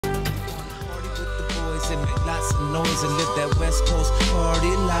and make lots of noise and live that West Coast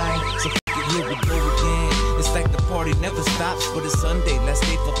party life. So here we go again. It's like the party never stops, but it's Sunday. Let's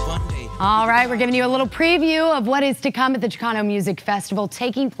stay for fun day. All right, we're giving you a little preview of what is to come at the Chicano Music Festival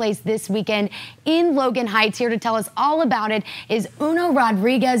taking place this weekend in Logan Heights. Here to tell us all about it is Uno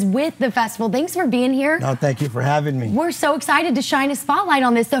Rodriguez with the festival. Thanks for being here. No, thank you for having me. We're so excited to shine a spotlight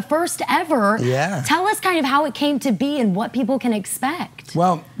on this, the first ever. Yeah. Tell us kind of how it came to be and what people can expect.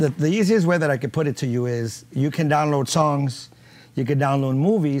 Well, the easiest way that I could put it to you is you can download songs, you can download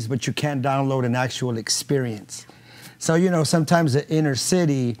movies, but you can't download an actual experience. So, you know, sometimes the inner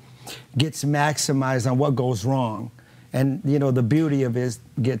city gets maximized on what goes wrong. And, you know, the beauty of it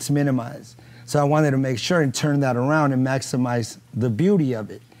gets minimized. So I wanted to make sure and turn that around and maximize the beauty of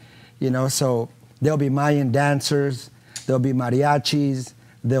it. You know, so there'll be Mayan dancers, there'll be mariachis,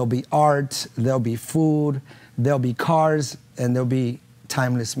 there'll be art, there'll be food, there'll be cars, and there'll be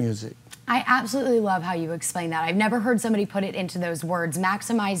timeless music. I absolutely love how you explain that. I've never heard somebody put it into those words.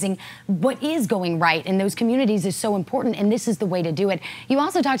 Maximizing what is going right in those communities is so important, and this is the way to do it. You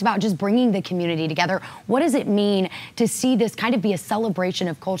also talked about just bringing the community together. What does it mean to see this kind of be a celebration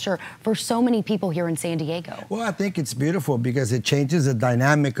of culture for so many people here in San Diego? Well, I think it's beautiful because it changes the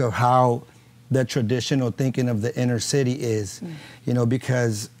dynamic of how the traditional thinking of the inner city is, you know,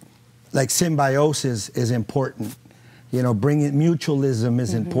 because like symbiosis is important. You know, bringing mutualism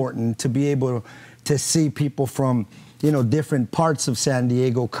is important, to be able to see people from, you know, different parts of San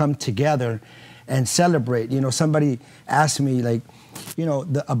Diego come together and celebrate. You know, somebody asked me, like, you know,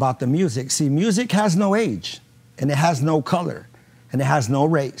 about the music. See, music has no age, and it has no color, and it has no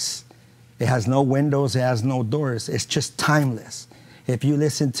race. It has no windows, it has no doors. It's just timeless. If you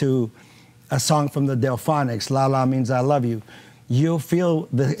listen to a song from the Delphonics, La La Means I Love You, you'll feel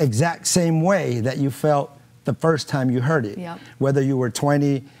the exact same way that you felt the first time you heard it, whether you were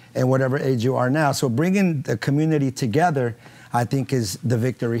 20 and whatever age you are now. So bringing the community together, I think, is the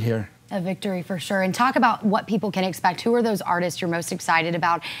victory here. A victory for sure. And talk about what people can expect. Who are those artists you're most excited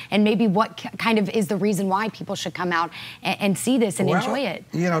about? And maybe what kind of is the reason why people should come out and see this and enjoy it?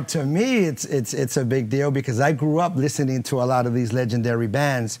 You know, to me, it's a big deal because I grew up listening to a lot of these legendary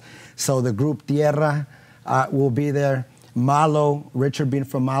bands. So the group Tierra will be there. Malo, Richard Bean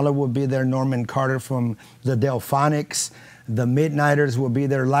from Malo will be there. Norman Carter from the Delphonics. The Midnighters will be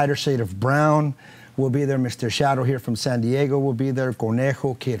there. Lighter Shade of Brown will be there. Mr. Shadow here from San Diego will be there.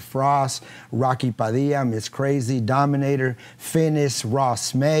 Conejo, Kid Frost, Rocky Padilla, Miss Crazy, Dominator, Finnis,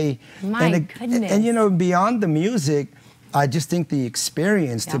 Ross May. My goodness. And, you know, beyond the music, I just think the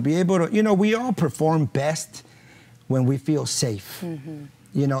experience to be able to, you know, we all perform best when we feel safe.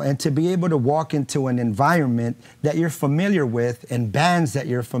 You know, and to be able to walk into an environment that you're familiar with and bands that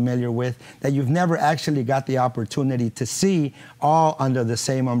you're familiar with that you've never actually got the opportunity to see all under the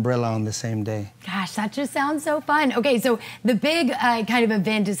same umbrella on the same day. Gosh, that just sounds so fun. Okay, so the big kind of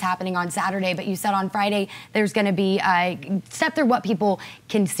event is happening on Saturday, but you said on Friday there's going to be, step through what people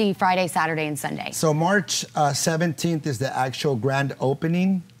can see Friday, Saturday, and Sunday. So March 17th is the actual grand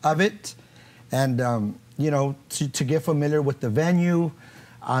opening of it. And, you know, to get familiar with the venue,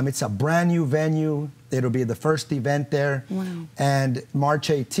 it's a brand new venue. It'll be the first event there. Wow. And March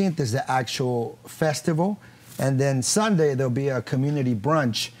 18th is the actual festival. And then Sunday, there'll be a community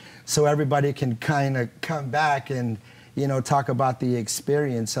brunch so everybody can kind of come back and, you know, talk about the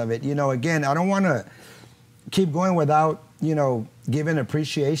experience of it. You know, again, I don't want to keep going without, you know, giving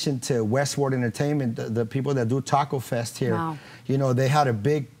appreciation to Westward Entertainment, the people that do Taco Fest here. Wow. You know, they had a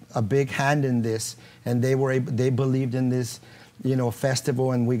big hand in this, and they believed in this, you know,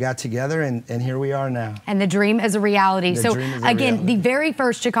 festival, and we got together, and here we are now. And the dream is a reality. The so dream is a again, reality. the very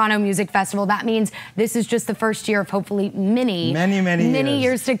first Chicano Music Festival, that means this is just the first year of hopefully many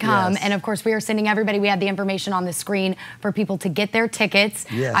years to come. Yes. And of course, we are sending everybody, we have the information on the screen for people to get their tickets.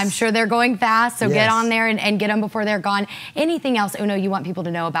 Yes. I'm sure they're going fast, so get Yes. on there and get them before they're gone. Anything else, Uno, you want people to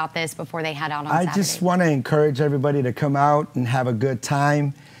know about this before they head out on Saturday? I just want to encourage everybody to come out and have a good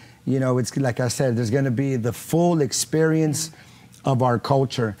time. You know, it's like I said, there's going to be the full experience of our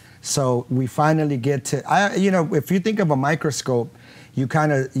culture. So we finally get to, you know, if you think of a microscope, you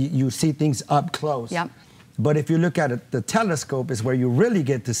kind of, you see things up close. Yep. But if you look at it, the telescope is where you really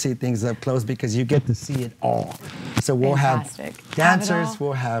get to see things up close because you get to see it all. So we'll Fantastic. have dancers,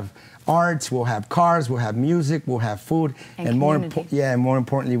 we'll have arts, we'll have cars, we'll have music, we'll have food, and more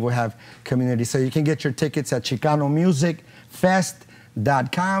importantly, we'll have community. So you can get your tickets at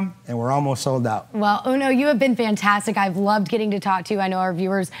ChicanoMusicFest.com, and we're almost sold out. Well, Uno, you have been fantastic. I've loved getting to talk to you. I know our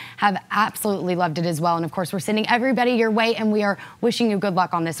viewers have absolutely loved it as well. And of course, we're sending everybody your way, and we are wishing you good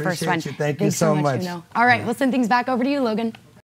luck on this first one. Thank you so much. Uno. All right, we'll send things back over to you, Logan.